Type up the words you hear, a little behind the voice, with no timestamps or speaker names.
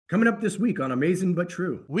Coming up this week on Amazing But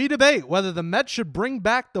True, we debate whether the Mets should bring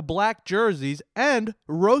back the black jerseys and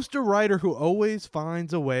roast a writer who always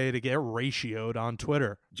finds a way to get ratioed on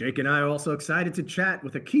Twitter. Jake and I are also excited to chat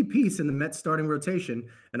with a key piece in the Mets starting rotation,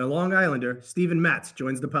 and a Long Islander, Steven Matz,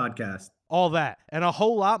 joins the podcast. All that and a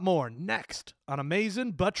whole lot more next on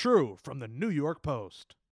Amazing But True from the New York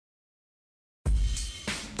Post.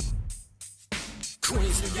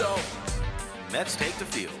 Queens, New York. Mets take the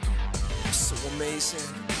field. So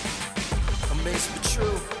amazing. Amazing but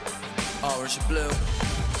true. Orange and blue.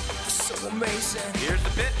 So amazing. Here's the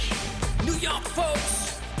pitch. New York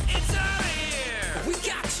folks. It's out here. We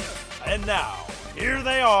got you. And now, here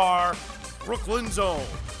they are. Brooklyn's own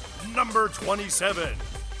number 27.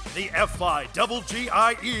 The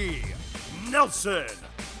FIGGIE. Nelson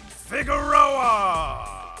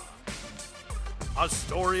Figueroa.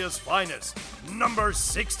 Astoria's finest. Number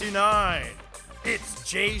 69. It's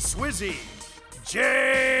Jay Swizzy.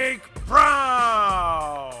 Jake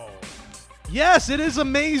Brown. Yes, it is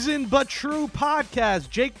Amazing But True podcast.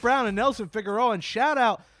 Jake Brown and Nelson Figueroa, and shout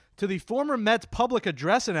out to the former Mets public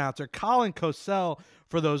address announcer, Colin Cosell,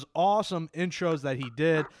 for those awesome intros that he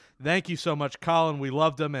did. Thank you so much, Colin. We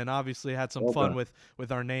loved them and obviously had some fun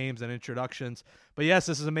with our names and introductions. But yes,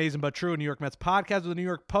 this is Amazing But True, a New York Mets podcast with the New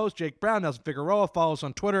York Post. Jake Brown, Nelson Figueroa. Follow us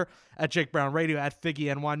on Twitter at Jake Brown Radio, at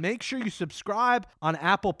FiggyNY. Make sure you subscribe on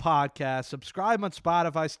Apple Podcasts, subscribe on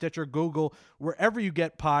Spotify, Stitcher, Google, wherever you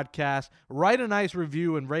get podcasts. Write a nice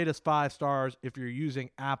review and rate us 5 stars if you're using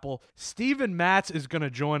Apple. Steven Matz is going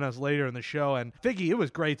to join us later in the show. And Figgy, it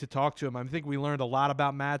was great to talk to him. I think we learned a lot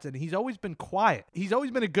about Matz, and he's always been quiet. He's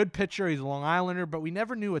always been a good pitcher. He's a Long Islander, but we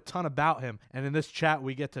never knew a ton about him. And in this chat,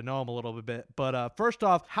 we get to know him a little bit. But first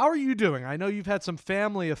off, how are you doing? I know you've had some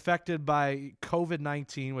family affected by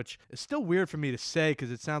COVID-19, which is still weird for me to say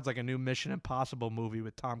because it sounds like a new Mission Impossible movie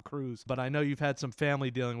with Tom Cruise. But I know you've had some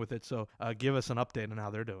family dealing with it, so give us an update on how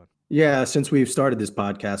they're doing. Yeah, since we've started this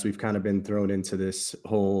podcast, we've kind of been thrown into this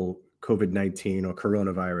whole COVID-19 or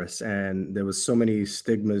coronavirus, and there was so many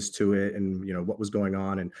stigmas to it, and what was going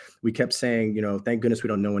on, and we kept saying, thank goodness we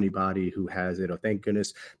don't know anybody who has it, or thank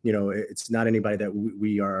goodness it's not anybody that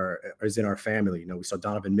we is in our family. We saw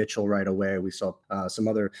Donovan Mitchell right away. We saw some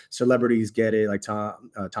other celebrities get it, like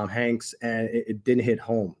Tom Hanks, and it didn't hit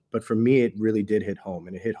home. But for me, it really did hit home,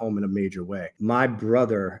 and it hit home in a major way. My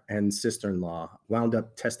brother and sister-in-law wound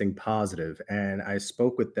up testing positive, and I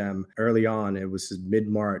spoke with them early on. It was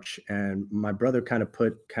mid-March, and my brother kind of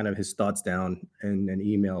put his thoughts down in an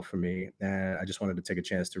email for me, and I just wanted to take a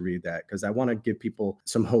chance to read that because I want to give people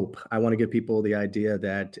some hope. I want to give people the idea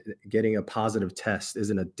that getting a positive test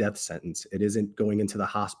isn't a death sentence. It isn't going into the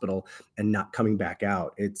hospital and not coming back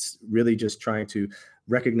out. It's really just trying to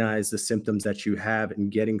recognize the symptoms that you have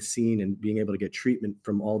and getting seen and being able to get treatment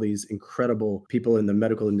from all these incredible people in the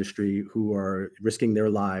medical industry who are risking their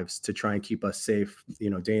lives to try and keep us safe,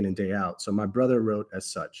 day in and day out. So my brother wrote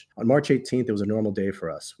as such. On March 18th, it was a normal day for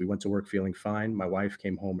us. We went to work feeling fine. My wife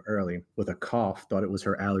came home early with a cough, thought it was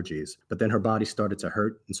her allergies, but then her body started to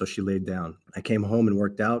hurt, and so she laid down. I came home and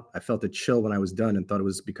worked out. I felt a chill when I was done and thought it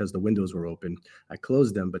was because the windows were open. I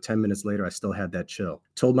closed them, but 10 minutes later, I still had that chill.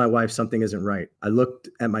 Told my wife something isn't right. I looked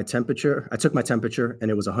at my temperature. I took my temperature and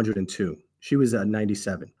it was 102. She was at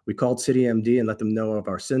 97. We called City MD and let them know of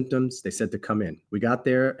our symptoms. They said to come in. We got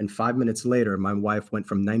there, and 5 minutes later, my wife went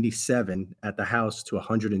from 97 at the house to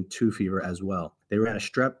 102 fever as well. They ran a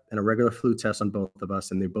strep and a regular flu test on both of us,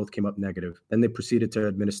 and they both came up negative. Then they proceeded to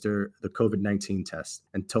administer the COVID-19 test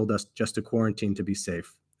and told us just to quarantine to be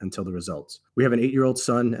safe until the results. We have an 8-year-old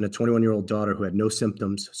son and a 21-year-old daughter who had no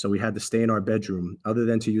symptoms, so we had to stay in our bedroom other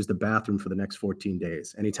than to use the bathroom for the next 14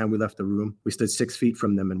 days. Anytime we left the room, we stood 6 feet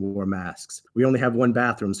from them and wore masks. We only have one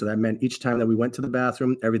bathroom, so that meant each time that we went to the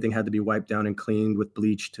bathroom, everything had to be wiped down and cleaned with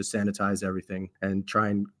bleach to sanitize everything and try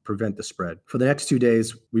and prevent the spread. For the next 2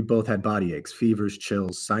 days, we both had body aches, fevers,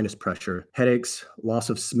 chills, sinus pressure, headaches, loss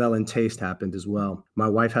of smell and taste happened as well. My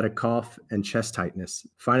wife had a cough and chest tightness.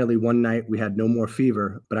 Finally, one night we had no more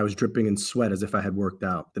fever, but I was dripping in sweat as if I had worked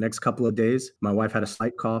out. The next couple of days, my wife had a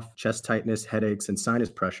slight cough, chest tightness, headaches, and sinus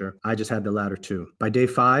pressure. I just had the latter too. By day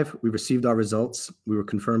 5, we received our results. We were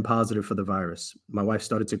confirmed positive for the virus. My wife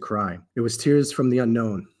started to cry. It was tears from the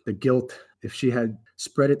unknown, the guilt if she had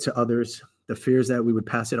spread it to others, the fears that we would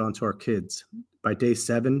pass it on to our kids. By day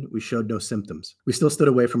 7, we showed no symptoms. We still stood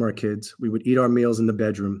away from our kids. We would eat our meals in the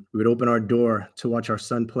bedroom. We would open our door to watch our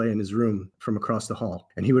son play in his room from across the hall.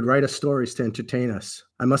 And he would write us stories to entertain us.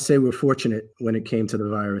 I must say we were fortunate when it came to the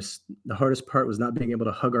virus. The hardest part was not being able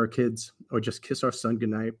to hug our kids or just kiss our son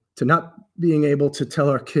goodnight to not being able to tell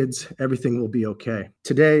our kids everything will be okay.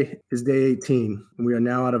 Today is day 18, and we are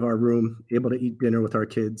now out of our room, able to eat dinner with our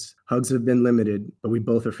kids. Hugs have been limited, but we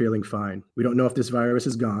both are feeling fine. We don't know if this virus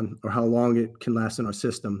is gone or how long it can last in our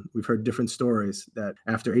system. We've heard different stories that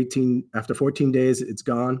after 14 days, it's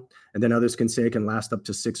gone, and then others can say it can last up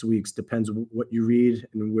to 6 weeks. Depends what you read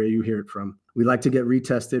and where you hear it from. We like to get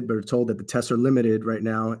retested, but are told that the tests are limited right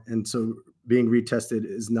now, and so being retested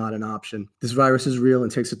is not an option. This virus is real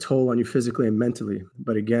and takes a toll on you physically and mentally.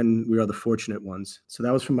 But again, we are the fortunate ones. So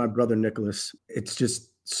that was from my brother, Nicholas. It's just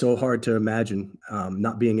so hard to imagine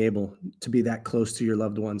not being able to be that close to your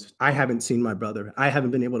loved ones. I haven't seen my brother. I haven't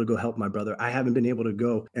been able to go help my brother. I haven't been able to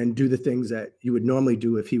go and do the things that you would normally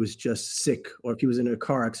do if he was just sick or if he was in a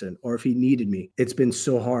car accident or if he needed me. It's been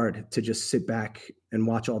so hard to just sit back and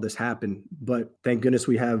watch all this happen. But thank goodness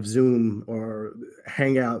we have Zoom or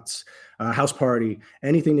Hangouts, house party,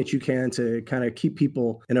 anything that you can to kind of keep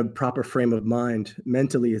people in a proper frame of mind.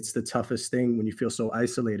 Mentally, it's the toughest thing when you feel so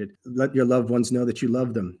isolated. Let your loved ones know that you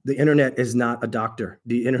love them. The internet is not a doctor.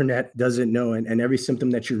 The internet doesn't know. And every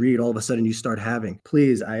symptom that you read, all of a sudden you start having.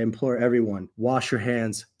 Please, I implore everyone, wash your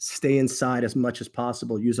hands, stay inside as much as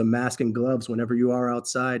possible. Use a mask and gloves whenever you are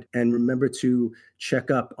outside. And remember to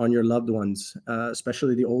check up on your loved ones,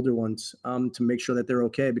 especially the older ones, to make sure that they're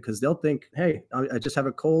okay, because they'll think, hey, I just have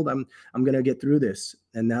a cold. I'm going to get through this.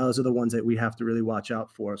 And those are the ones that we have to really watch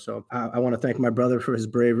out for. So I want to thank my brother for his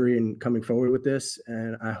bravery in coming forward with this.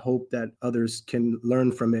 And I hope that others can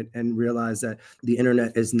learn from it and realize that the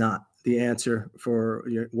internet is not the answer for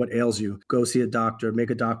what ails you. Go see a doctor, make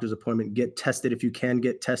a doctor's appointment, get tested if you can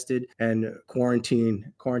get tested, and quarantine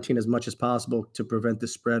as much as possible to prevent the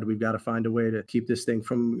spread. We've got to find a way to keep this thing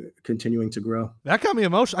from continuing to grow. That got me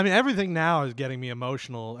emotional. I mean, everything now is getting me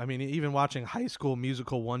emotional. I mean, even watching High School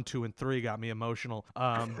Musical 1, 2, and 3 got me emotional.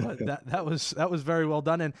 But that was very well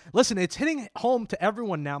done. And listen, it's hitting home to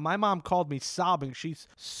everyone now. My mom called me sobbing. She's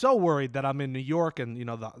so worried that I'm in New York, and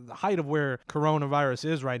the height of where coronavirus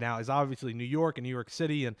is right now is obviously New York and New York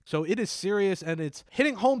City. And so it is serious, and it's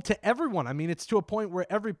hitting home to everyone. I mean, it's to a point where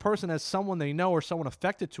every person has someone they know or someone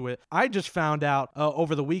affected to it. I just found out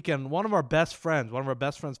over the weekend, one of our best friends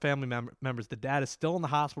family members, the dad is still in the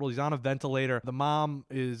hospital. He's on a ventilator. The mom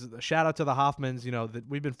is, shout out to the Hoffmans, that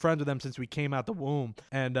we've been friends with them since we came out the womb.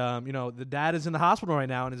 And, the dad is in the hospital right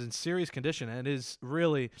now and is in serious condition. And it is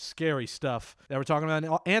really scary stuff that we're talking about.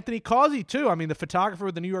 And Anthony Causey, too. I mean, the photographer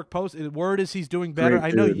with the New York Post, the word is he's doing better.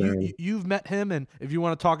 Great I know dude, you've met him, and if you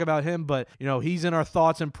want to talk about him, but he's in our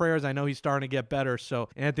thoughts and prayers. I know he's starting to get better. So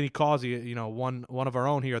Anthony Causey, one of our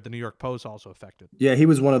own here at the New York Post, also affected. Yeah, he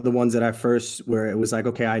was one of the ones that where it was like,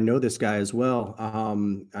 okay, I know this guy as well.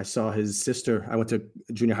 I saw his sister. I went to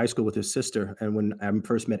junior high school with his sister, and when I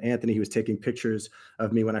first met Anthony, he was taking pictures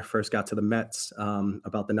of me when I first got to the Mets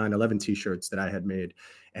about the 9/11 T-shirts that I had made.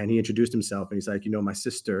 And he introduced himself, and he's like, my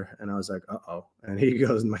sister. And I was like, uh-oh. And he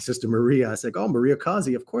goes, my sister Maria. I was like, oh, Maria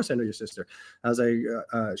Causey. Of course I know your sister. I was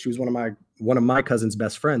like, she was one of my cousin's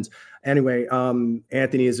best friends. Anyway,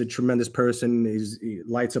 Anthony is a tremendous person. He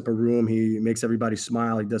lights up a room. He makes everybody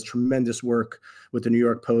smile. He does tremendous work with the New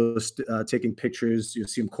York Post, taking pictures. You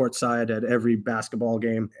see him courtside at every basketball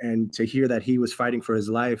game. And to hear that he was fighting for his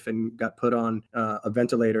life and got put on a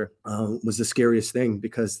ventilator was the scariest thing,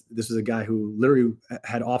 because this was a guy who literally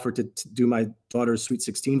had offered to do my daughter's Sweet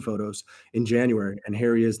 16 photos in January. And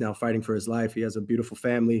here he is now fighting for his life. He has a beautiful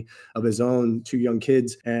family of his own, 2 young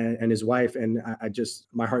kids and his wife. And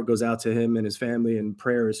my heart goes out to him and his family, and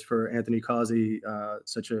prayers for Anthony Causey,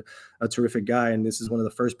 such a terrific guy. And this is one of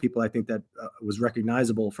the first people I think that was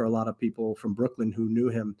recognizable for a lot of people from Brooklyn who knew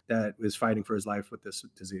him, that was fighting for his life with this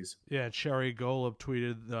disease. Yeah, Sherry Golub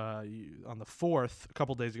tweeted on the 4th, a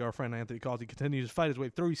couple days ago, our friend Anthony Causey continues to fight his way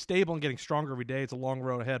through. He's stable and getting stronger every day. It's a long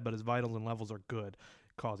road ahead, but his vitals and levels are good.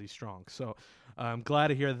 Causey strong. So I'm glad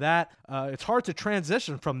to hear that. It's hard to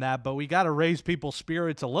transition from that, but we got to raise people's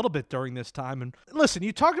spirits a little bit during this time. And listen,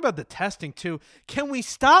 you talk about the testing too. Can we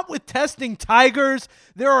stop with testing tigers?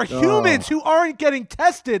 There are humans who aren't getting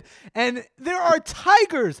tested, and there are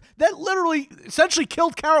tigers that literally essentially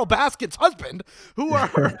killed Carol Baskin's husband who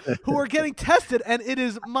are getting tested. And it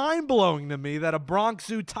is mind blowing to me that a Bronx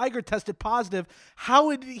Zoo tiger tested positive. How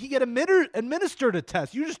would he get administered a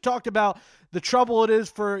test? You just talked about the trouble it is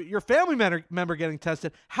for your family member getting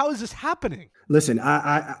tested. How is this happening? Listen,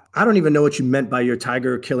 I don't even know what you meant by your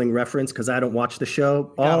tiger killing reference, because I don't watch the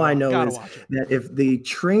show. All I know is that if the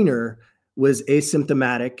trainer was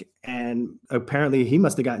asymptomatic, and apparently he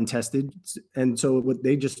must have gotten tested. And so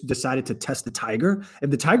they just decided to test the tiger.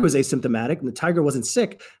 If the tiger was asymptomatic and the tiger wasn't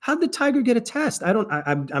sick, how'd the tiger get a test?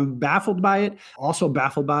 I'm baffled by it. Also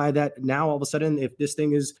baffled by that now all of a sudden, if this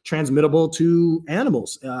thing is transmittable to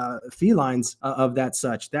animals, felines of that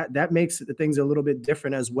such, that makes the things a little bit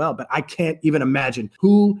different as well. But I can't even imagine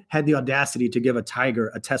who had the audacity to give a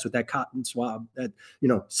tiger a test with that cotton swab, that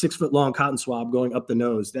 6 foot long cotton swab going up the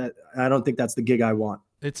nose. That I don't think that's the gig I want.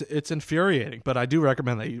 It's infuriating, but I do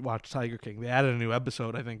recommend that you watch Tiger King. They added a new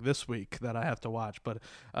episode, I think, this week that I have to watch, but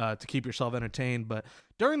to keep yourself entertained. But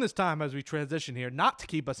during this time, as we transition here, not to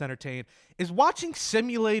keep us entertained, is watching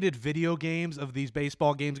simulated video games of these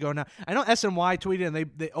baseball games going on. I know SNY tweeted, and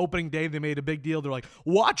the opening day, they made a big deal. They're like,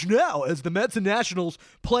 watch now as the Mets and Nationals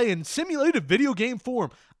play in simulated video game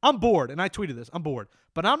form. I'm bored, and I tweeted this. I'm bored.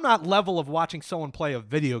 But I'm not level of watching someone play a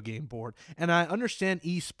video game board. And I understand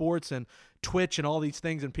esports and Twitch and all these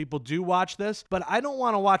things, and people do watch this, but I don't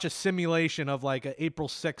want to watch a simulation of like an April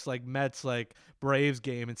 6th, like Mets, like Braves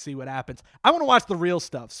game and see what happens. I want to watch the real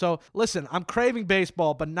stuff. So listen, I'm craving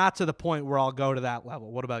baseball, but not to the point where I'll go to that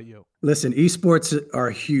level. What about you? Listen, esports are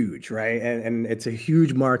huge, right? And it's a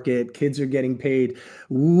huge market. Kids are getting paid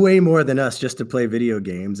way more than us just to play video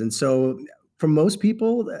games. And so for most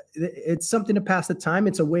people, it's something to pass the time.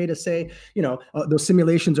 It's a way to say, those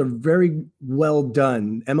simulations are very well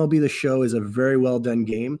done. MLB The Show is a very well done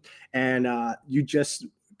game. And you just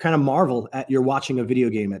kind of marvel at you're watching a video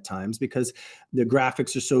game at times because the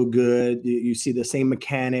graphics are so good. You see the same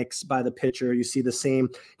mechanics by the pitcher. You see the same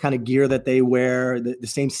kind of gear that they wear, the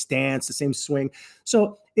same stance, the same swing.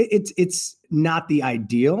 So it's not the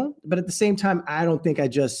ideal, but at the same time, I don't think I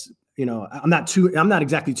just I'm not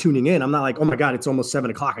exactly tuning in. I'm not like, oh my God, it's almost 7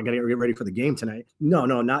 o'clock. I got to get ready for the game tonight. No,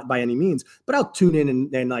 not by any means, but I'll tune in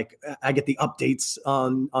and like, I get the updates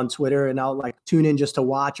on Twitter and I'll like tune in just to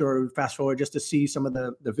watch or fast forward just to see some of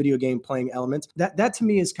the video game playing elements. That to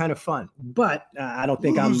me is kind of fun, but I don't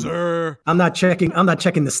think I'm not checking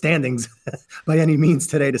the standings by any means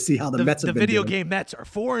today to see how the Mets have been doing. The video game Mets are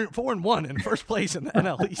 4-1 in first place in the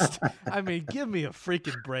NL East. I mean, give me a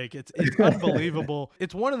freaking break. It's unbelievable.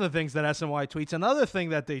 It's one of the things that SNY tweets. Another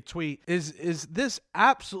thing that they tweet is this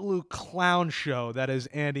absolute clown show that is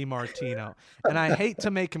Andy Martino. And I hate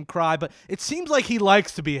to make him cry, but it seems like he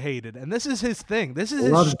likes to be hated. And this is his thing. This is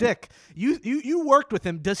his shtick. You worked with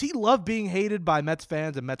him. Does he love being hated by Mets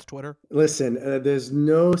fans and Mets Twitter? Listen, there's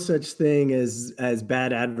no such thing as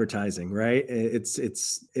bad advertising, right? It's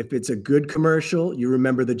if it's a good commercial, you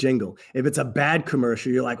remember the jingle. If it's a bad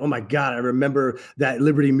commercial, you're like, oh my God, I remember that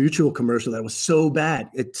Liberty Mutual commercial that was so bad.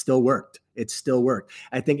 It still worked.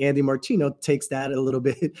 I think Andy Martino takes that a little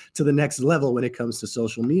bit to the next level when it comes to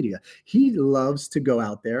social media. He loves to go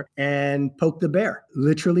out there and poke the bear,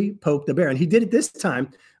 literally poke the bear. And he did it this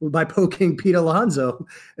time by poking Pete Alonso,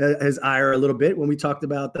 his ire a little bit when we talked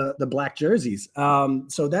about the black jerseys.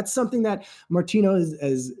 So that's something that Martino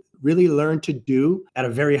has really learned to do at a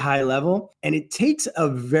very high level. And it takes a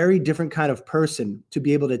very different kind of person to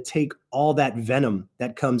be able to take all that venom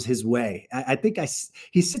that comes his way. I think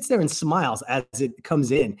he sits there and smiles as it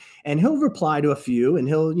comes in, and he'll reply to a few and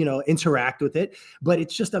he'll, interact with it. But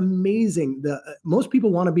it's just amazing. Most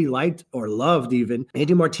people want to be liked or loved even.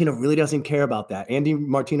 Andy Martino really doesn't care about that. Andy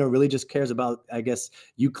Martino really just cares about, I guess,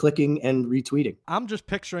 you clicking and retweeting. I'm just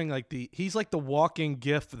picturing he's like the walking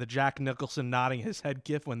gif, the Jack Nicholson nodding his head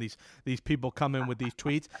gif when these people come in with these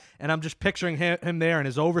tweets. And I'm just picturing him there in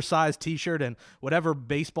his oversized t-shirt and whatever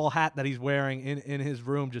baseball hat that he's wearing in his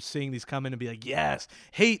room, just seeing these come in and be like, yes,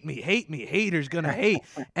 hate me, haters gonna hate.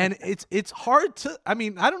 And it's hard to, I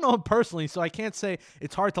mean, I don't know him personally, so I can't say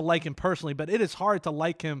it's hard to like him personally, but it is hard to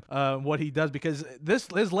like him, what he does, because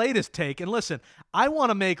his latest take, and listen, I want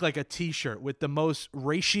to make like a t-shirt with the most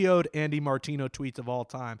ratioed Andy Martino tweets of all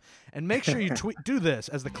time. And make sure you do this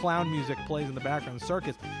as the clown music plays in the background, the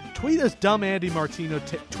circus. Tweet us dumb Andy Martino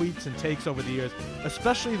tweets and takes over the years,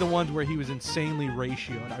 especially the ones where he was insanely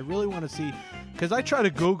ratioed. I really want to see, because I tried to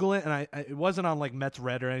Google it and it wasn't on like Mets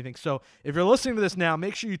Red or anything. So if you're listening to this now,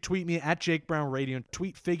 make sure you tweet me at Jake Brown Radio and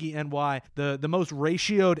tweet Figgy NY, the most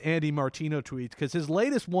ratioed Andy Martino tweets, because his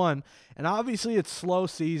latest one, and obviously it's slow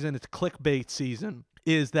season, it's clickbait season.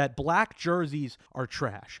 is that black jerseys are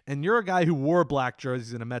trash. And you're a guy who wore black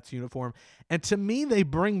jerseys in a Mets uniform. And to me, they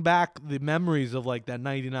bring back the memories of like that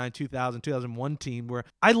 99, 2000, 2001 team where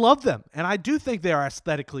I love them. And I do think they are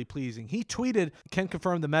aesthetically pleasing. He tweeted, can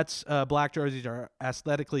confirm the Mets black jerseys are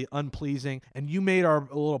aesthetically unpleasing. And you made our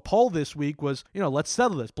little poll this week was, let's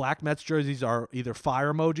settle this. Black Mets jerseys are either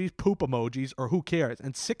fire emojis, poop emojis, or who cares?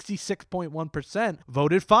 And 66.1%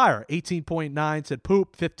 voted fire. 18.9 said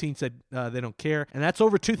poop. 15 said they don't care. And that's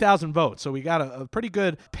over 2,000 votes. So we got a pretty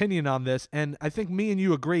good opinion on this. And I think me and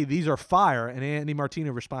you agree these are fire. And Andy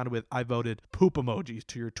Martino responded with, I voted poop emojis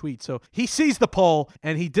to your tweet. So he sees the poll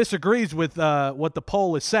and he disagrees with what the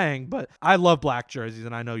poll is saying. But I love black jerseys,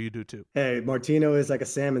 and I know you do too. Hey, Martino is like a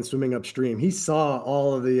salmon swimming upstream. He saw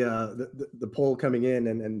all of the poll coming in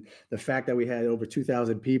and the fact that we had over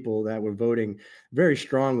 2,000 people that were voting very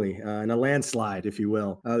strongly in a landslide, if you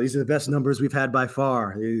will. These are the best numbers we've had by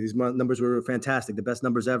far. These numbers were fantastic, the best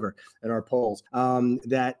numbers ever in our polls.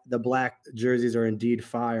 That the black jerseys are indeed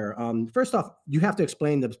fire. First off, you have to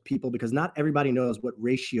explain to people because not everybody knows what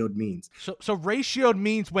ratioed means. So ratioed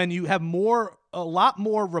means when you have a lot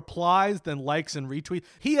more replies than likes and retweets.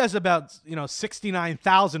 He has about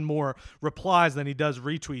 69,000 more replies than he does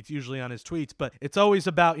retweets usually on his tweets, but it's always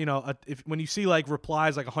about when you see like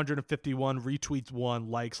replies like 151, retweets 1,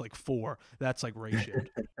 likes like 4, that's like ratioed.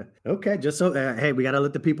 Okay, just so hey, we got to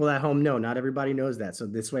let the people at home know. Not everybody knows that, so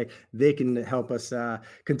this way they can help us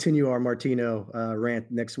continue our Martino rant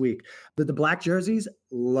next week. The black jerseys,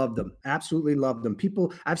 love them, absolutely love them.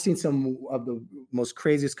 People, I've seen some of the most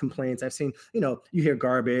craziest complaints. I've seen, you hear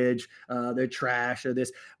garbage, they're trash or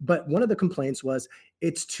this, but one of the complaints was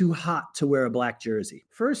it's too hot to wear a black jersey.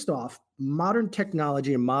 First off, modern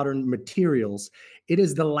technology and modern materials, it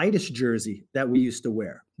is the lightest jersey that we used to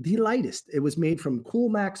wear. The lightest. It was made from Cool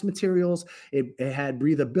Max materials. It had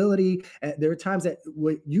breathability. There are times that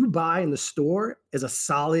what you buy in the store is a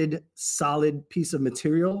solid piece of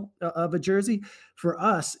material of a jersey. For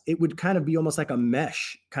us, it would kind of be almost like a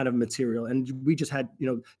mesh kind of material. And we just had,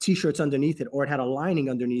 t-shirts underneath it, or it had a lining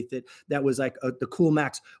underneath it that was like the Cool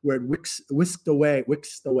Max where it whisked away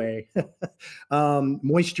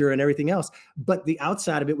moisture and everything else. But the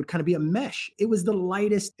outside of it would kind of be a mesh. It was the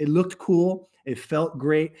lightest. It looked cool. It felt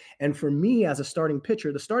great. And for me as a starting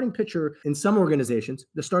pitcher, the starting pitcher in some organizations,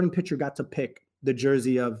 the starting pitcher got to pick the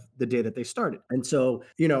jersey of the day that they started. And so,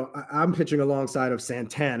 I'm pitching alongside of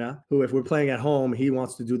Santana, who if we're playing at home, he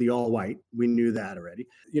wants to do the all white. We knew that already.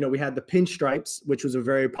 We had the pinstripes, which was a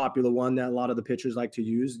very popular one that a lot of the pitchers like to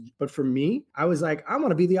use. But for me, I was like, I want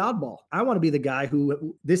to be the oddball. I want to be the guy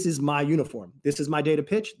who, this is my uniform. This is my day to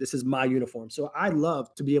pitch. This is my uniform. So I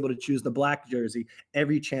love to be able to choose the black jersey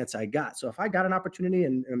every chance I got. So if I got an opportunity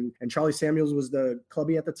and Charlie Samuels was the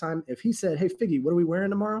clubby at the time, if he said, hey, Figgy, what are we wearing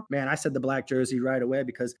tomorrow? Man, I said the black jersey right away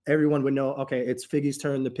because everyone would know, okay, it's Figgy's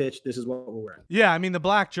turn to pitch. This is what we're wearing. Yeah, I mean, the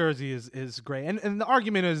black jersey is great. And the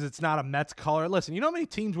argument is it's not a Mets color. Listen, you know how many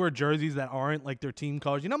teams wear jerseys that aren't like their team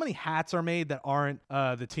colors? You know how many hats are made that aren't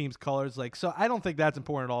the team's colors? So I don't think that's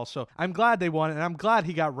important at all. So I'm glad they won, and I'm glad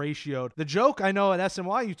he got ratioed. The joke I know at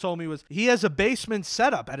SNY you told me was he has a basement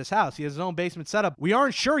setup at his house. He has his own basement setup. We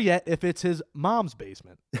aren't sure yet if it's his mom's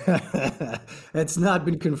basement. It's not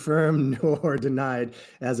been confirmed nor denied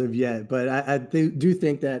as of yet, but I do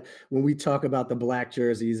think that when we talk about the black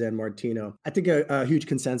jerseys and Martino, I think a huge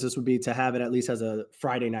consensus would be to have it at least as a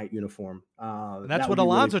Friday night uniform. That's what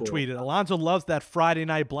Alonso tweeted. Alonso loves that Friday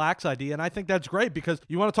night blacks idea, and I think that's great because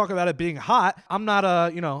you want to talk about it being hot. I'm not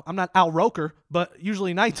Al Roker, but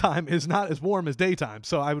usually nighttime is not as warm as daytime,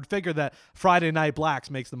 so I would figure that Friday night blacks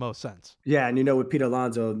makes the most sense. Yeah, and with Pete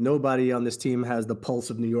Alonso, nobody on this team has the pulse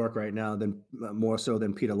of New York right now than more so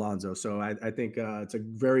than Pete Alonso. So I think it's a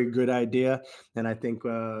very good idea, and I think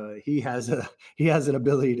he has an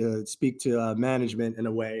ability to speak to management in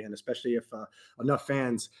a way, and especially if enough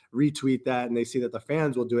fans retweet that and they see that the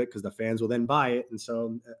fans will do it because the fans will then buy it, and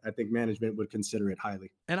so I think management would consider it highly.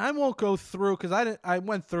 And I won't go through because I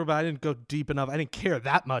went through, but I didn't go deep enough. I didn't care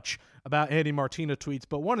that much about Andy Martino tweets,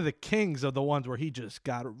 but one of the kings of the ones where he just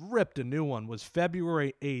got ripped a new one was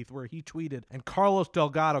February 8th, where he tweeted, and Carlos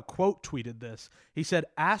Delgado quote tweeted this. He said,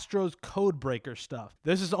 Astros code breaker stuff.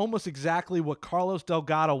 This is almost exactly what Carlos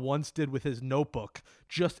Delgado once did with his notebook,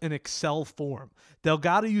 just in Excel form.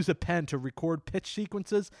 Delgado used a pen to record pitch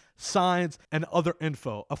sequences, signs, and other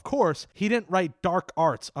info. Of course, he didn't write dark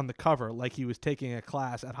arts on the cover like he was taking a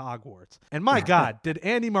class at Hogwarts. And my God, did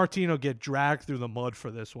Andy Martino get dragged through the mud for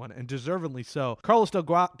this one? And deservedly so. Carlos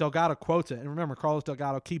Delgado quotes it. And remember, Carlos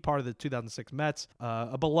Delgado, key part of the 2006 Mets,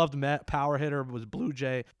 a beloved Met, power hitter, was Blue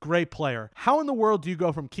Jay, great player. How in the world do you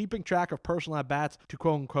go from keeping track of personal at-bats to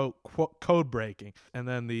quote-unquote code breaking? And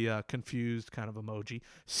then the confused kind of emoji.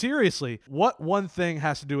 Seriously, what one thing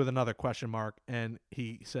has to do with another, question mark? And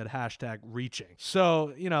he said hashtag reaching.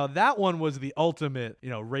 So, that one was the ultimate,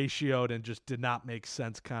 ratioed and just did not make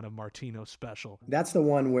sense kind of Martino special. That's the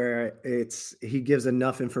one where he gives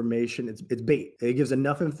enough information. It's bait. It gives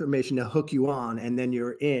enough information to hook you on, and then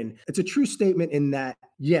you're in. It's a true statement in that,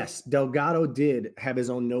 yes, Delgado did have his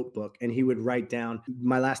own notebook, and he would write down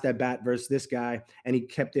my last at bat versus this guy, and he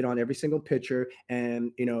kept it on every single pitcher.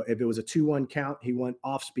 And if it was a 2-1 count, he went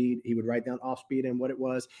off speed. He would write down off speed and what it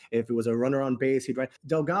was. If it was a runner on base, he'd write.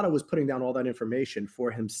 Delgado was putting down all that information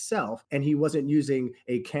for himself, and he wasn't using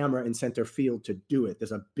a camera in center field to do it.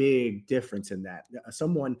 There's a big difference in that.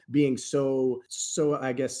 Someone being so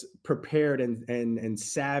I guess prepared and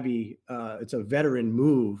savvy. It's a veteran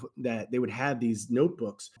move that they would have these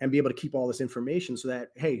notebooks and be able to keep all this information so that,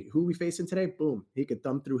 hey, who are we facing today? Boom. He could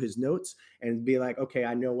thumb through his notes and be like, okay,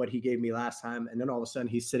 I know what he gave me last time. And then all of a sudden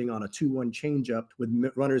he's sitting on a 2-1 changeup with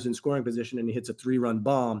runners in scoring position and he hits a 3-run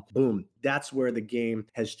bomb. Boom. That's where the game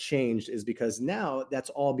has changed, is because now that's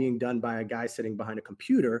all being done by a guy sitting behind a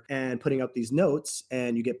computer and putting up these notes,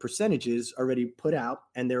 and you get percentages already put out,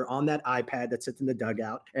 and they're on that iPad that sits in the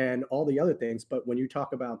dugout and all the other things. But when you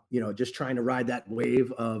talk about, just trying to ride that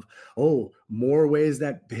wave of, more ways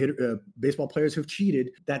that baseball players have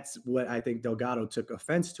cheated, that's what I think Delgado took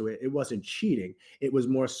offense to it. It wasn't cheating. It was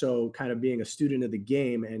more so kind of being a student of the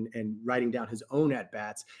game and writing down his own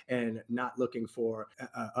at-bats and not looking for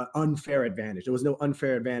an unfair advantage. There was no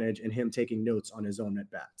unfair advantage in him taking notes on his own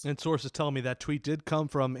at-bats. And sources tell me that tweet did come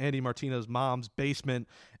from Andy Martino's mom's basement,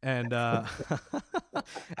 and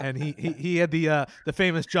and he had the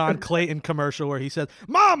famous John Clayton commercial where he says,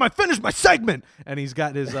 "Mom, I finished my segment," and he's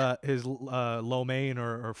got his lo mein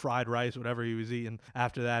or fried rice, whatever he was eating.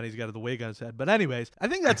 After that, he's got the wig on his head. But anyways, I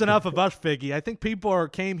think that's enough of us, Figgy. I think people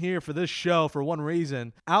came here for this show for one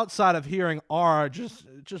reason. Outside of hearing our just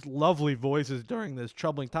lovely voices during this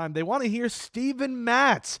troubling time, they want to hear Steven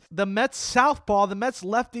Matz, the Mets southpaw, the Mets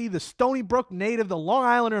lefty, the Stony Brook native, the Long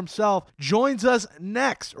Islander himself, joins us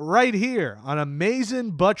next right here on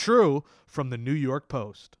Amazing But True from the New York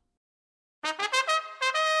Post.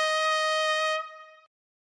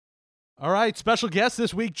 All right, special guest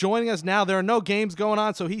this week joining us now. There are no games going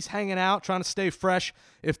on, so he's hanging out, trying to stay fresh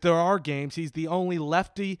if there are games. He's the only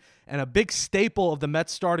lefty and a big staple of the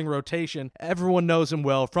Mets starting rotation. Everyone knows him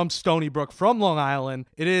well from Stony Brook, from Long Island.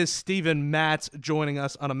 It is Steven Matz joining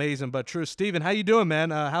us on Amazing But True. Steven, how you doing,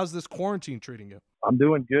 man? How's this quarantine treating you? I'm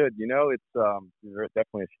doing good. It's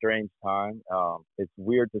definitely a strange time. It's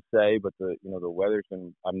weird to say, but the weather's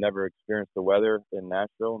been, I've never experienced the weather in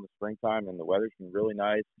Nashville in the springtime, and the weather's been really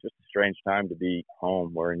nice. Just a strange time to be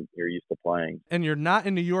home where you're used to playing. And you're not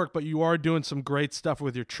in New York, but you are doing some great stuff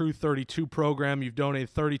with your True 32 program. You've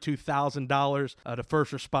donated $32,000 to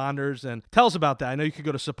first responders. And tell us about that. I know you could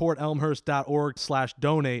go to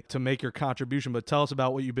supportelmhurst.org/donate to make your contribution, but tell us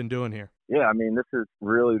about what you've been doing here. Yeah, I mean, this is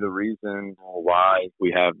really the reason why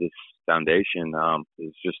we have this foundation,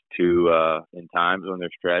 is just to, in times when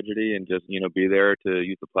there's tragedy, and just, be there to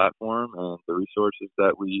use the platform and the resources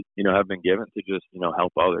that we, have been given to just,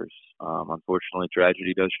 help others. Unfortunately,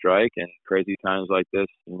 tragedy does strike, and crazy times like this,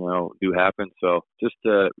 do happen. So just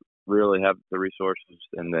to really have the resources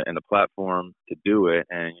and the platform to do it,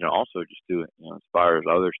 and also just do it, inspires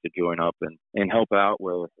others to join up and help out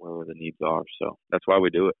where the needs are. So that's why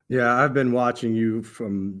we do it. Yeah, I've been watching you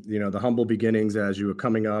from the humble beginnings as you were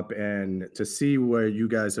coming up, and to see where you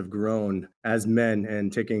guys have grown as men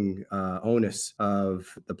and taking onus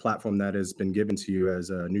of the platform that has been given to you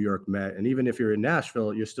as a New York Met. And even if you're in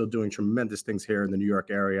Nashville, you're still doing tremendous things here in the New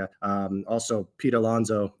York area. Also, Pete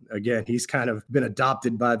Alonso, again, he's kind of been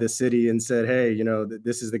adopted by the city and said, hey,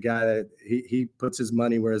 this is the guy that he puts his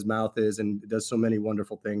money where his mouth is and does so many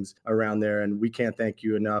wonderful things around there. And we can't thank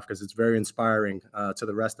you enough, because it's very inspiring to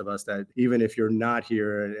the rest of us that even if you're not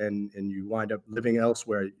here and you wind up living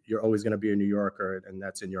elsewhere, you're always going to be a New Yorker, and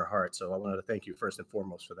that's in your heart. So I wanted to thank you first and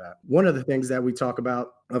foremost for that. One of the things that we talk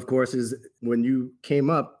about, of course, is when you came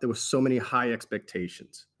up, there were so many high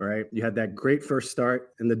expectations, right? You had that great first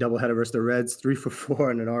start in the doubleheader versus the Reds, 3 for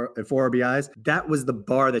 4 and 4 RBIs. That was the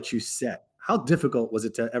bar that you set. How difficult was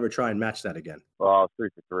it to ever try and match that again? Well, 3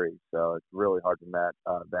 for 3, so it's really hard to match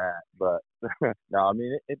that. But no, I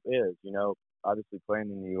mean, it is. Obviously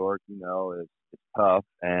playing in New York, is tough,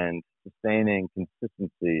 and sustaining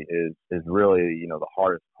consistency is really, the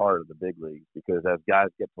hardest part of the big leagues, because as guys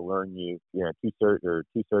get to learn you, too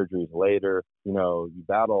two surgeries later, you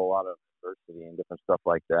battle a lot of adversity and different stuff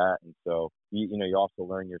like that. And so, you also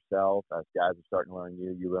learn yourself as guys are starting to learn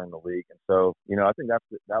you learn the league. And so, I think that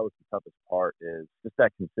was the toughest part, is just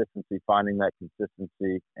that consistency, finding that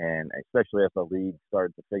consistency. And especially as the league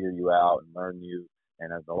started to figure you out and learn you,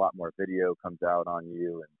 and as a lot more video comes out on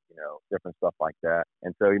you and, different stuff like that.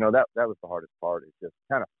 And so, that was the hardest part, is just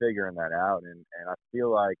kind of figuring that out. And I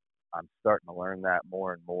feel like I'm starting to learn that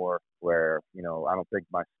more and more, where, I don't think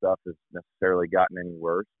my stuff has necessarily gotten any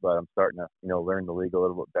worse, but I'm starting to, learn the league a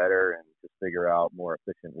little bit better and just figure out more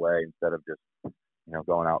efficient way, instead of just,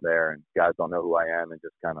 going out there and guys don't know who I am and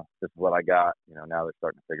just kind of, this is what I got. Now they're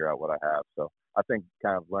starting to figure out what I have. So I think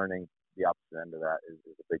kind of learning the opposite end of that is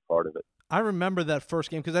a big part of it. I remember that first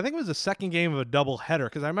game because I think it was the second game of a doubleheader,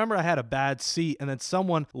 because I remember I had a bad seat and then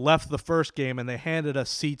someone left the first game and they handed us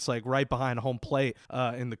seats like right behind home plate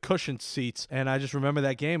in the cushioned seats. And I just remember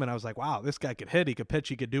that game and I was like, wow, this guy could hit, he could pitch,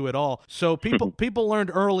 he could do it all. So people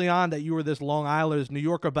learned early on that you were this Long Islanders New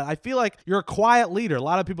Yorker, but I feel like you're a quiet leader. A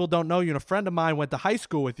lot of people don't know you, and a friend of mine went to high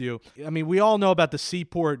school with you. I mean, we all know about the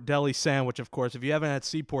Seaport Deli sandwich, of course. If you haven't had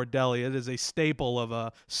Seaport Deli, it is a staple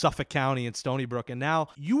of Suffolk County and Stony Brook. And now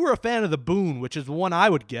you were a fan of the Boone, which is one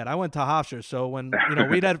I would get. I went to Hofstra, so when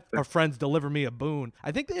we'd had our friends deliver me a Boone.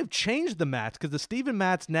 I think they have changed the mats, because the Stephen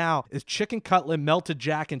Mats now is chicken cutlet, melted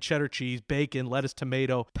jack and cheddar cheese, bacon, lettuce,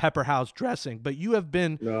 tomato, pepper house dressing. But you have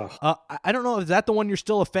been, I don't know, is that the one you're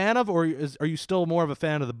still a fan of, or are you still more of a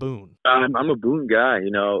fan of the Boone? I'm a Boone guy.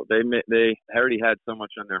 They already had so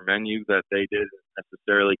much on their menu that they didn't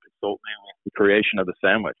necessarily consult me with the creation of the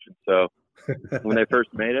sandwich. And so when they first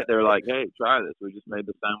made it, they were like, hey, try this. We just made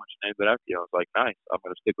the sandwich, named it after you. I was like, nice. I'm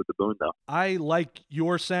going to stick with the Boone, though. I like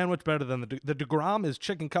your sandwich better than the DeGrom is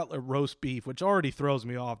chicken cutlet roast beef, which already throws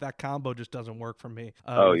me off. That combo just doesn't work for me.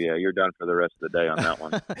 Yeah, you're done for the rest of the day on that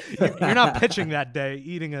one. You're not pitching that day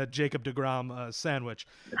eating a Jacob DeGrom sandwich.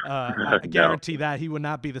 I guarantee that he would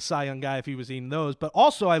not be the Cy Young guy if he was eating those. But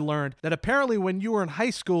also I learned that apparently when you were in high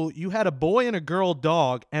school, you had a boy and a girl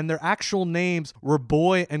dog, and their actual names were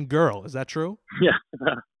Boy and Girl. Is that true? Yeah.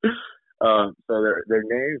 So their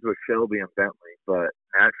names were Shelby and Bentley, but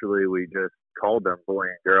naturally we just called them Boy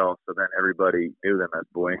and Girl, so then everybody knew them as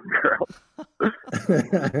Boy and Girl.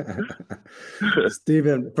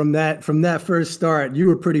 Stephen, from that first start, you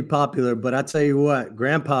were pretty popular, but I tell you what,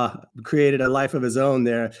 Grandpa created a life of his own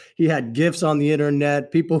there. He had gifts on the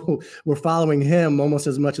internet. People were following him almost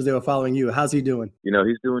as much as they were following you. How's he doing?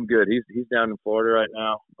 He's doing good. He's down in Florida right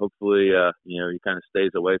now. Hopefully, he kind of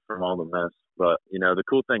stays away from all the mess. But, the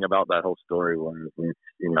cool thing about that whole story was,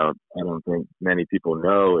 I don't think many people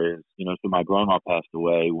know is, so my grandma passed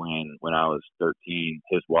away when I was 13,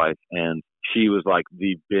 his wife, and she was like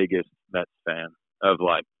the biggest Mets fan of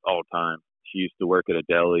like all time. She used to work at a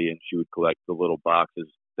deli and she would collect the little boxes,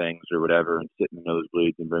 things or whatever, and sit in the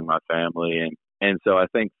nosebleeds and bring my family. And so I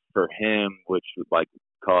think for him, which like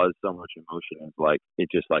caused so much emotion, is like, it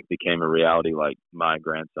just like became a reality. Like my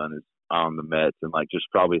grandson is on the Mets, and like just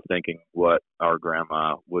probably thinking what our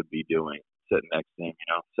grandma would be doing sitting next to him,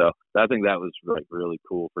 So I think that was like really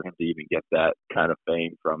cool for him to even get that kind of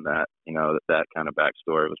fame from that, that kind of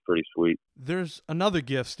backstory. It was pretty sweet. There's another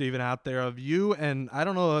gift, Stephen, out there of you, and I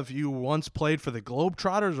don't know if you once played for the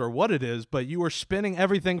Globetrotters or what it is, but you were spinning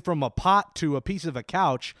everything from a pot to a piece of a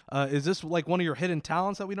couch. Is this like one of your hidden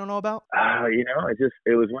talents that we don't know about?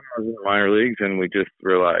 It was when I was in the minor leagues, and we just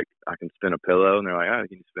were like, I can spin a pillow, and they're like, oh,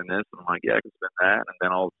 can you spin this? And I'm like, yeah, I can spin that. And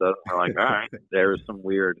then all of a sudden, we're like, all right, there was some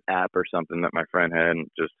weird app or something that my friend had, and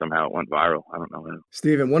just somehow it went viral. I don't know.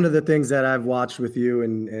 Stephen, one of the things that I've watched with you,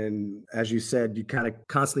 and as you said, you kind of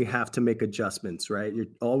constantly have to make adjustments, right? You're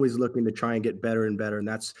always looking to try and get better and better. And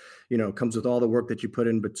that's, comes with all the work that you put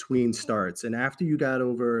in between starts. And after you got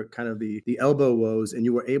over kind of the elbow woes and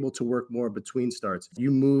you were able to work more between starts, you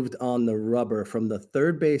moved on the rubber from the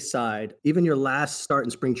third base side. Even your last start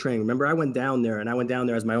in spring training, remember I went down there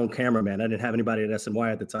as my own cameraman. I didn't have anybody at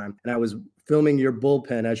SNY at the time. And I was filming your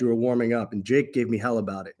bullpen as you were warming up. And Jake gave me hell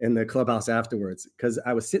about it in the clubhouse afterwards, because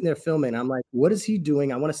I was sitting there filming. I'm like, what is he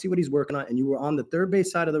doing? I want to see what he's working on. And you were on the third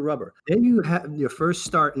base side of the rubber. Then you had your first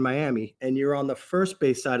start in Miami and you're on the first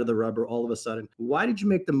base side of the rubber all of a sudden. Why did you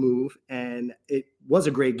make the move? And it was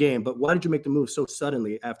a great game, but why did you make the move so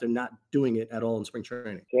suddenly after not doing it at all in spring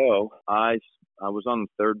training? So I was on the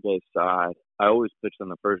third base side. I always pitched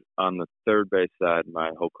on the third base side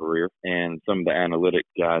my whole career, and some of the analytic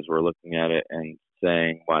guys were looking at it and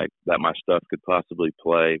saying like that my stuff could possibly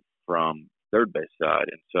play from third base side,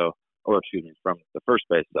 and so, from the first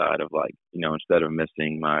base side of like, instead of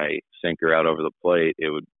missing my sinker out over the plate, it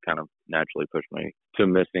would kind of naturally pushed me to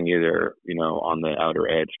missing either, on the outer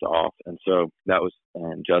edge to off. And so that was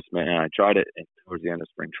an adjustment. And I tried it towards the end of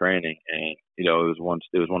spring training. And, it was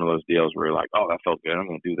one of those deals where you're like, oh, that felt good. I'm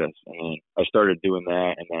going to do this. And then I started doing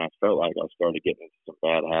that. And then I felt like I started getting into some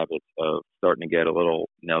bad habits of starting to get a little,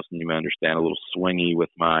 Nelson, you may understand, a little swingy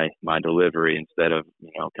with my delivery instead of,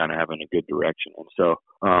 kind of having a good direction. And so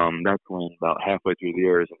that's when about halfway through the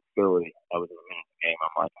years in Philly, I was in the middle of the game.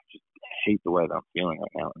 I'm like, I just hate the way that I'm feeling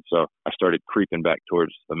right now. And so I started creeping back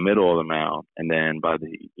towards the middle of the mound. And then by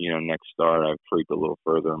the, next start, I creeped a little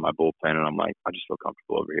further in my bullpen. And I'm like, I just feel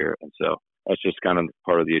comfortable over here. And so that's just kind of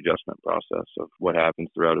part of the adjustment process of what happens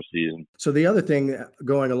throughout a season. So the other thing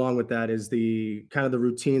going along with that is the kind of the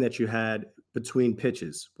routine that you had between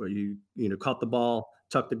pitches where you caught the ball,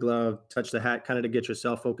 tuck the glove, touch the hat, kind of to get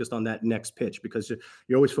yourself focused on that next pitch, because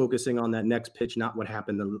you're always focusing on that next pitch, not what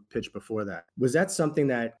happened the pitch before that. Was that something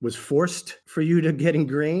that was forced for you to get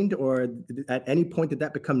ingrained, or at any point did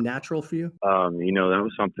that become natural for you? That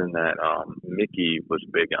was something that Mickey was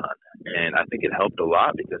big on. And I think it helped a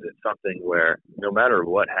lot because it's something where no matter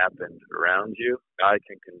what happened around you,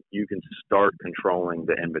 you can start controlling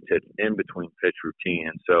the in-between pitch routine.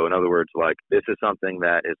 And so, in other words, like, this is something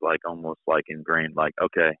that is like almost like ingrained, like,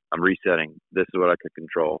 okay, I'm resetting. This is what I can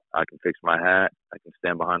control. I can fix my hat. I can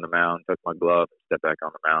stand behind the mound, tuck my glove, step back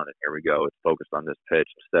on the mound, and here we go. It's focused on this pitch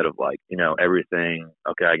instead of like, everything.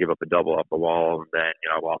 Okay, I give up a double off the wall, and then,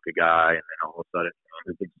 I walk a guy, and then all of a sudden,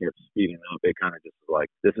 everything starts speeding up. It kind of just like,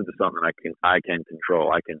 this is something I can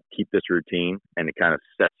control. I can keep this routine, and it kind of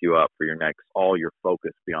sets you up for all your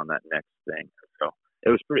focus beyond that next thing. So it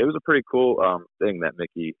was a pretty cool thing that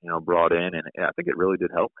Mickey, brought in, and I think it really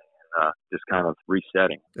did help me. Just kind of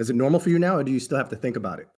resetting. Is it normal for you now, or do you still have to think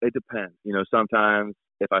about it? It depends. Sometimes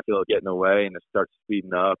if I feel it getting away and it starts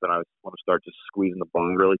speeding up and I want to start just squeezing the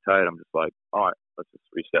ball really tight, I'm just like, all right, let's just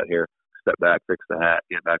reset here. Step back, fix the hat,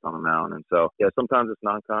 get back on the mound. And so, yeah, sometimes it's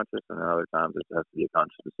non-conscious, and other times it has to be a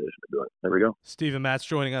conscious decision to do it. There we go. Steven Matz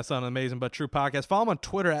joining us on Amazing But True podcast. Follow him on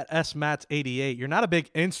Twitter at smats88. You're not a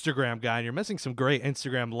big Instagram guy, and you're missing some great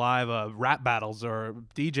Instagram live rap battles or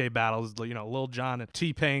DJ battles, Lil Jon and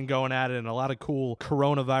T-Pain going at it, and a lot of cool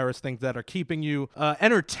coronavirus things that are keeping you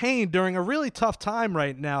entertained during a really tough time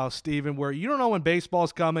right now, Steven, where you don't know when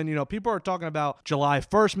baseball's coming. People are talking about July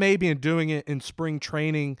 1st maybe and doing it in spring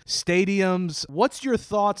training stadiums. What's your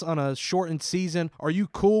thoughts on a shortened season? Are you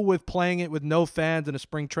cool with playing it with no fans in a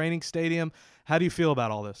spring training stadium? How do you feel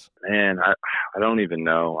about all this? Man, I don't even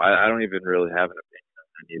know. I don't even really have an opinion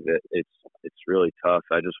on any of it. It's really tough.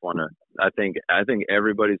 I just want to. I think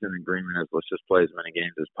everybody's in agreement as let's just play as many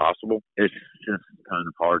games as possible. It's just kind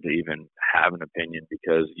of hard to even have an opinion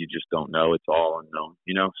because you just don't know. It's all unknown,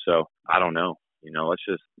 So I don't know. Let's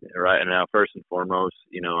just right now, first and foremost,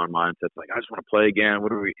 our mindset's like, I just want to play again. What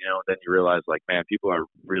do we, then you realize like, man, people are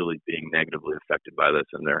really being negatively affected by this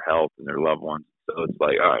and their health and their loved ones. So it's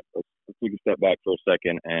like, all right, let's take a step back for a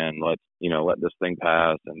second and let's, let this thing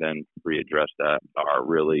pass and then readdress that our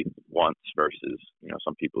really wants versus,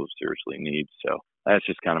 some people seriously need. So that's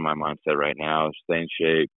just kind of my mindset right now. Stay in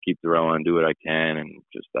shape, keep throwing, do what I can, and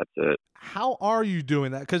just that's it. How are you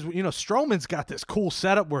doing that? Because, Stroman's got this cool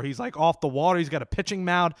setup where he's like off the water. He's got a pitching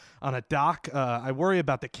mound on a dock. I worry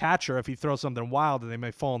about the catcher if he throws something wild and they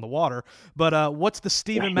may fall in the water. But what's the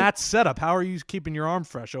Steven Matz setup? How are you keeping your arm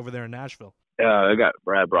fresh over there in Nashville? I got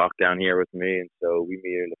Brad Brock down here with me, and so we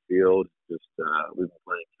meet in the field. Just we've been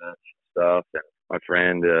playing catch and stuff. And my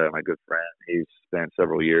friend, my good friend, he's spent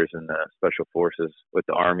several years in the Special Forces with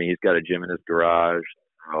the Army. He's got a gym in his garage.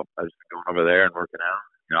 So I've just been going over there and working out.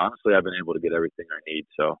 Honestly, I've been able to get everything I need.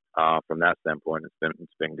 So from that standpoint,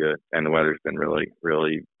 it's been good, and the weather's been really,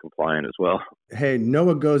 really compliant as well. Hey,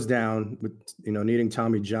 Noah goes down with needing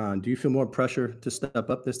Tommy John. Do you feel more pressure to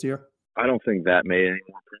step up this year? I don't think that made any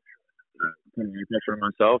more pressure. Putting any pressure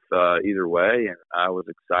on myself either way, and I was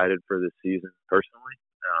excited for this season personally.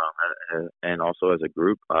 And also as a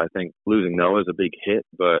group, I think losing Noah is a big hit,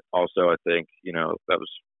 but also I think, that was,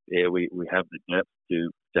 we have the depth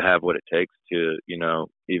to have what it takes to,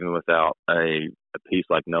 even without a piece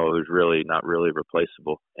like Noah, who's really not really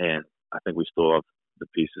replaceable. And I think we still have the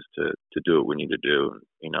pieces to do what we need to do.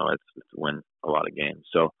 It's to win a lot of games.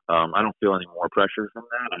 So I don't feel any more pressure from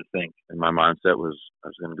that. I think my mindset was I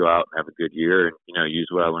was going to go out and have a good year and, use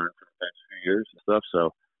what I learned from the past few years and stuff.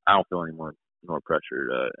 So I don't feel any more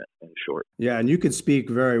pressure in short. Yeah, and you could speak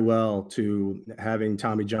very well to having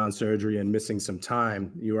Tommy John surgery and missing some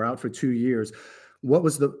time. You were out for 2 years. What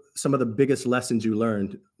was some of the biggest lessons you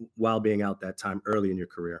learned while being out that time early in your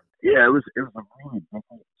career? Yeah, it was a really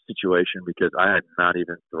different situation because I had not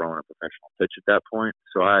even thrown a professional pitch at that point.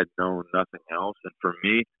 So I had known nothing else. And for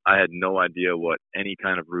me, I had no idea what any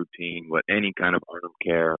kind of routine, what any kind of arm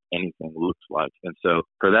care, anything looks like. And so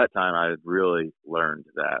for that time, I had really learned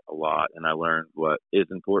that a lot. And I learned what is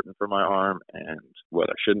important for my arm and what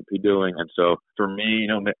I shouldn't be doing. And so for me,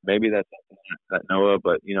 maybe that's that Noah,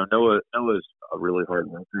 but Noah's a really hard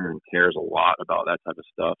worker and cares a lot about that type of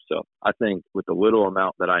stuff. So I think with the little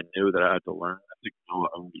amount that I knew that I had to learn, I think Noah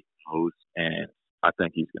already knows, and I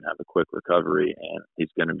think he's going to have a quick recovery, and he's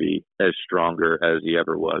going to be as stronger as he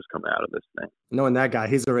ever was coming out of this thing. Knowing that guy,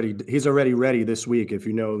 he's already ready this week. If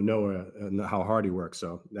you know Noah and how hard he works,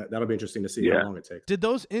 so that'll be interesting to see how long it takes. Did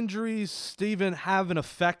those injuries, Steven, have an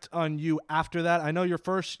effect on you after that? I know your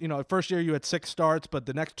first year you had 6 starts, but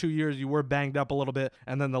the next 2 years you were banged up a little bit,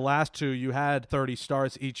 and then the last 2 you had 30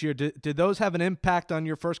 starts each year. Did those have an impact on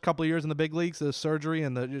your first couple of years in the big leagues, the surgery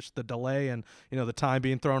and just the delay and the time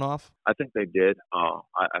being thrown off? I think they did.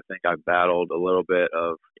 I think I battled a little bit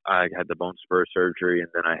of, I had the bone spur surgery and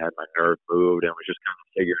then I had my nerve moved and was just kind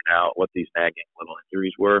of figuring out what these nagging little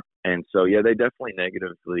injuries were. And so, yeah, they definitely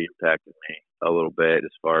negatively impacted me a little bit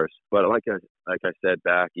as far as, but like I said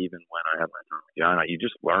back, even when I had my John, you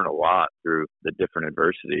just learn a lot through the different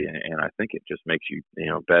adversity. And I think it just makes you,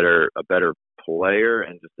 a better player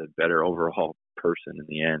and just a better overall person in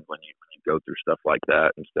the end when you go through stuff like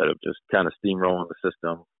that instead of just kind of steamrolling the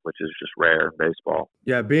system, which is just rare in baseball.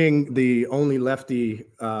 Yeah, being the only lefty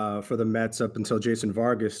for the Mets up until Jason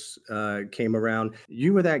Vargas came around,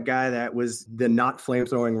 you were that guy that was the not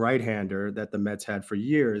flame-throwing right-hander that the Mets had for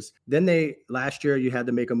years. Then last year you had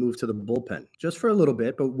to make a move to the bullpen just for a little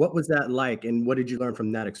bit, but what was that like and what did you learn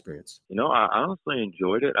from that experience? I honestly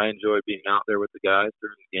enjoyed it. I enjoyed being out there with the guys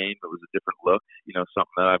during the game. It was a different look,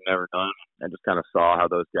 something that I've never done. I just kind of saw how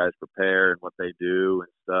those guys prepare and what they do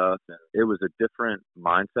and stuff. And it was a different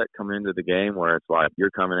mindset coming into the game where it's like you're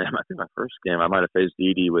coming in. I think my first game, I might have faced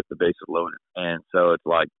Didi with the bases loaded. And so it's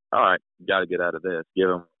like, all right, you got to get out of this. Give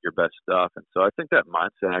them your best stuff. And so I think that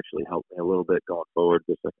mindset actually helped me a little bit going forward.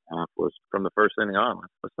 The second half was from the first inning on.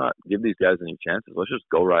 Let's not give these guys any chances. Let's just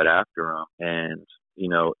go right after them. And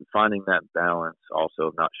finding that balance,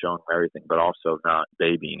 also not showing everything, but also not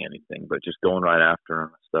babying anything, but just going right after them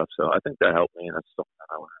and stuff. So I think that helped me, and that's something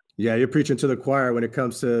that I learned. Yeah, you're preaching to the choir when it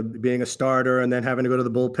comes to being a starter and then having to go to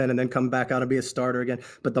the bullpen and then come back out and be a starter again.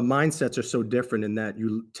 But the mindsets are so different in that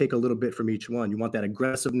you take a little bit from each one. You want that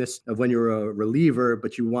aggressiveness of when you're a reliever,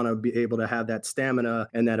 but you want to be able to have that stamina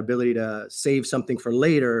and that ability to save something for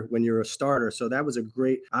later when you're a starter. So that was a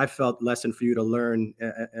great, I felt, lesson for you to learn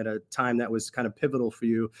at a time that was kind of pivotal for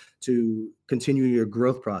you to continue your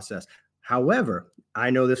growth process. However,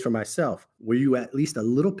 I know this for myself. Were you at least a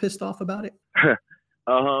little pissed off about it?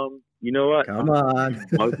 You know what? Come on.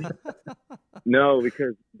 No,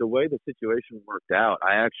 because the way the situation worked out,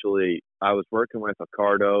 I was working with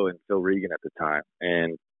Accardo and Phil Regan at the time,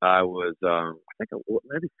 and I was, I think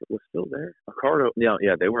maybe it was still there. Accardo,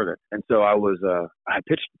 yeah, they were there. And so I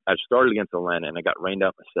started against Atlanta, and I got rained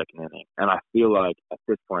out in the second inning. And I feel like at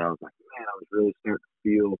this point, I was like, man, I was really starting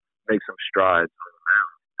to make some strides on the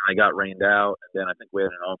mound. I got rained out, and then I think we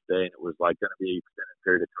had an off day, and it was like going to be an extended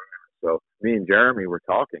period of time. So me and Jeremy were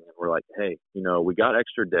talking, and we're like, hey, we got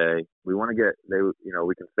extra day. We want to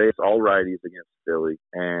we can face all righties against Philly,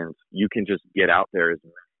 and you can just get out there as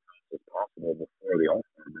many times as possible before the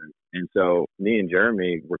All-Star break. And so me and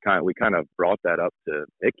Jeremy we kind of brought that up to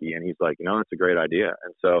Mickey, and he's like, that's a great idea.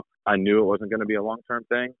 And so I knew it wasn't going to be a long-term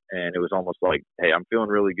thing, and it was almost like, hey, I'm feeling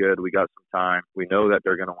really good. We got some time. We know that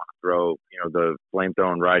they're going to want to throw, the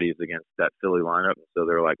flame-throwing righties against that Philly lineup. And so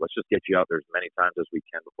they're like, let's just get you out there as many times as we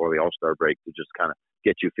can before the All-Star break to just kind of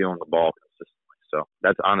get you feeling the ball consistently. So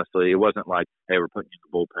that's honestly, it wasn't like, hey, we're putting you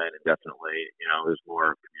in the bullpen indefinitely. There's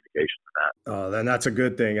more communication than that. Oh, then that's a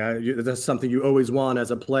good thing. That's something you always want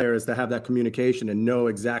as a player, is to have that communication and know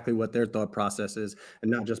exactly what their thought process is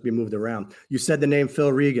and not just be moved around. You said the name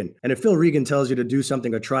Phil Regan. And if Phil Regan tells you to do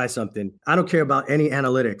something or try something, I don't care about any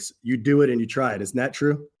analytics. You do it and you try it. Isn't that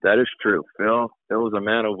true? That is true. Phil is a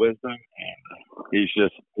man of wisdom, and he's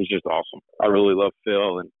just awesome. I really love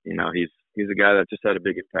Phil, and he's a guy that just had a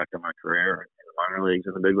big impact on my career in the minor leagues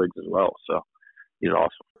and the big leagues as well. So he's awesome.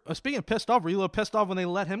 Speaking of pissed off, were you a little pissed off when they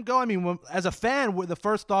let him go? I mean, as a fan, the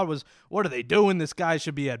first thought was, what are they doing? This guy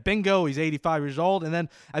should be at bingo. He's 85 years old. And then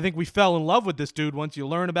I think we fell in love with this dude once you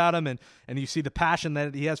learn about him and you see the passion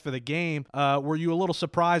that he has for the game. Were you a little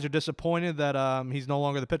surprised or disappointed that he's no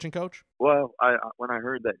longer the pitching coach? Well, when I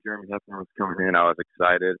heard that Jeremy Hefner was coming in, I was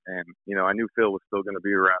excited. And, I knew Phil was still going to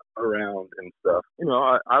be around and stuff.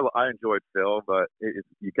 I enjoyed Phil, but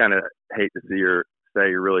you kind of hate to see say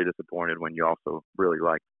you're really disappointed when you also really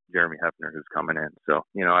like Jeremy Hefner, who's coming in. So,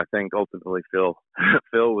 I think ultimately Phil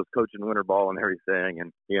was coaching winter ball and everything,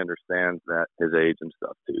 and he understands that his age and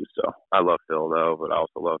stuff too. So I love Phil though, but I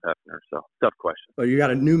also love Hefner. So tough question. Well, you got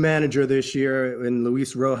a new manager this year in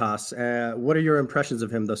Luis Rojas. What are your impressions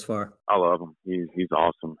of him thus far? I love him. He's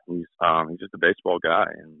awesome. He's just a baseball guy,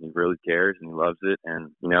 and he really cares and he loves it.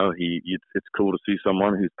 And it's cool to see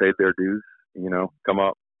someone who's paid their dues, come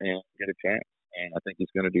up and get a chance. And I think he's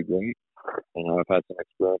going to do great. I've had some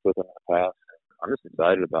experience with him in the past. I'm just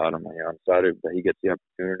excited about him. I'm excited that he gets the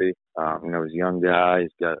opportunity. He's a young guy.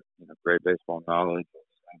 He's got great baseball knowledge.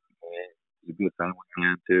 He's a good family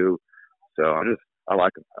man too. So I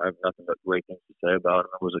like him. I have nothing but great things to say about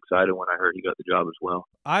him. I was excited when I heard he got the job as well.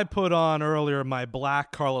 I put on earlier my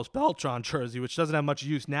black Carlos Beltran jersey, which doesn't have much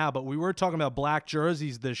use now, but we were talking about black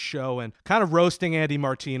jerseys this show and kind of roasting Andy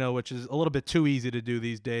Martino, which is a little bit too easy to do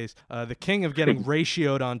these days. The king of getting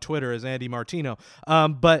ratioed on Twitter is Andy Martino.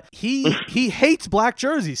 But he hates black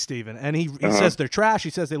jerseys, Steven, and he says they're trash.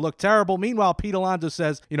 He says they look terrible. Meanwhile, Pete Alonso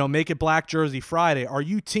says, make it Black Jersey Friday. Are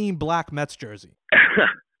you team black Mets jersey?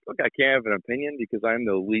 Look, I can't have an opinion because I'm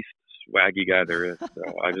the least swaggy guy there is, so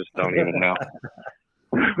I just don't even know.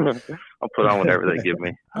 I'll put on whatever they give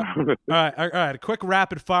me. All right. A quick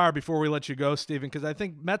rapid fire before we let you go, Steven, because I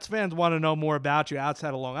think Mets fans want to know more about you outside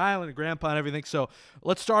of Long Island and Grandpa and everything. So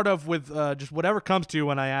let's start off with just whatever comes to you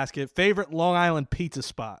when I ask it. Favorite Long Island pizza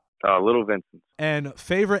spot? Little Vincent's. And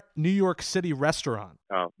favorite New York City restaurant?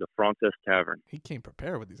 The Frontes Tavern. He came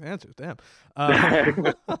prepared with these answers. Damn.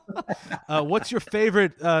 What's your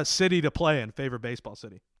favorite city to play in? Favorite baseball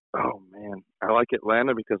city? Oh, man. I like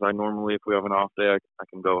Atlanta because I normally, if we have an off day, I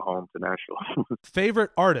can go home to Nashville.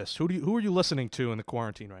 Favorite artist? Who are you listening to in the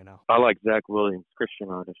quarantine right now? I like Zach Williams, Christian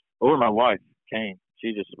artist. Or my wife, Kane.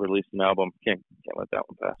 She just released an album. Can't let that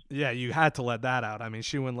one pass. Yeah, you had to let that out. I mean,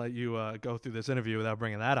 she wouldn't let you go through this interview without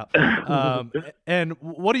bringing that up. And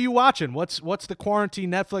what are you watching? What's the quarantine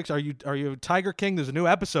Netflix? Are you Tiger King? There's a new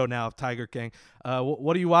episode now of Tiger King.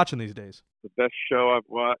 What are you watching these days? The best show I've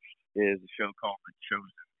watched is a show called The Chosen.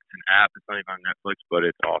 It's an app. It's not even on Netflix, but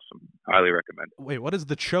it's awesome. Highly recommend it. Wait, what is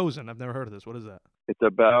The Chosen? I've never heard of this. What is that? It's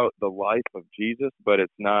about the life of Jesus, but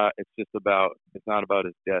it's not about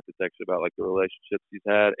his death. It's actually about like the relationships he's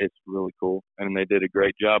had. It's really cool. And they did a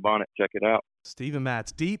great job on it. Check it out. Steven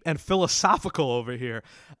Matz, deep and philosophical over here.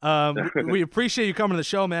 We appreciate you coming to the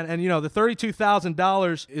show, man. And, the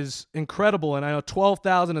 $32,000 is incredible. And I know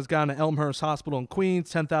 $12,000 has gone to Elmhurst Hospital in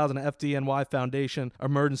Queens, $10,000 to FDNY Foundation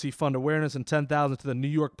Emergency Fund Awareness, and $10,000 to the New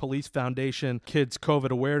York Police Foundation Kids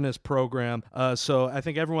COVID Awareness Program. So I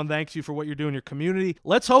think everyone thanks you for what you're doing in your community.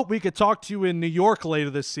 Let's hope we could talk to you in New York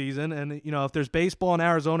later this season. And, if there's baseball in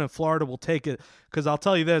Arizona and Florida, we'll take it. Because I'll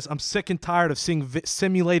tell you this, I'm sick and tired of seeing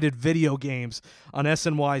simulated video games on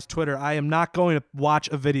SNY's Twitter. I am not going to watch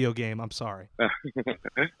a video game. I'm sorry. I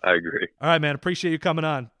agree. All right, man. Appreciate you coming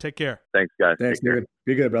on. Take care. Thanks, guys. Thanks, dude.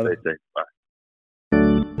 Be good, brother. Stay safe. Bye.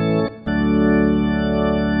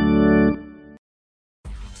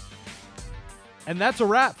 And that's a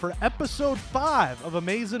wrap for episode 5 of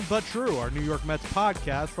Amazing But True, our New York Mets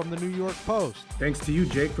podcast from the New York Post. Thanks to you,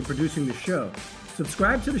 Jake, for producing the show.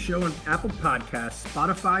 Subscribe to the show on Apple Podcasts,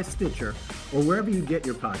 Spotify, Stitcher, or wherever you get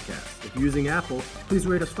your podcasts. If you're using Apple, please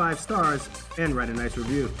rate us 5 stars and write a nice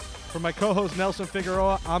review. For my co-host Nelson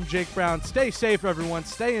Figueroa, I'm Jake Brown. Stay safe, everyone.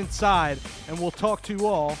 Stay inside, and we'll talk to you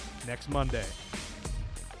all next Monday.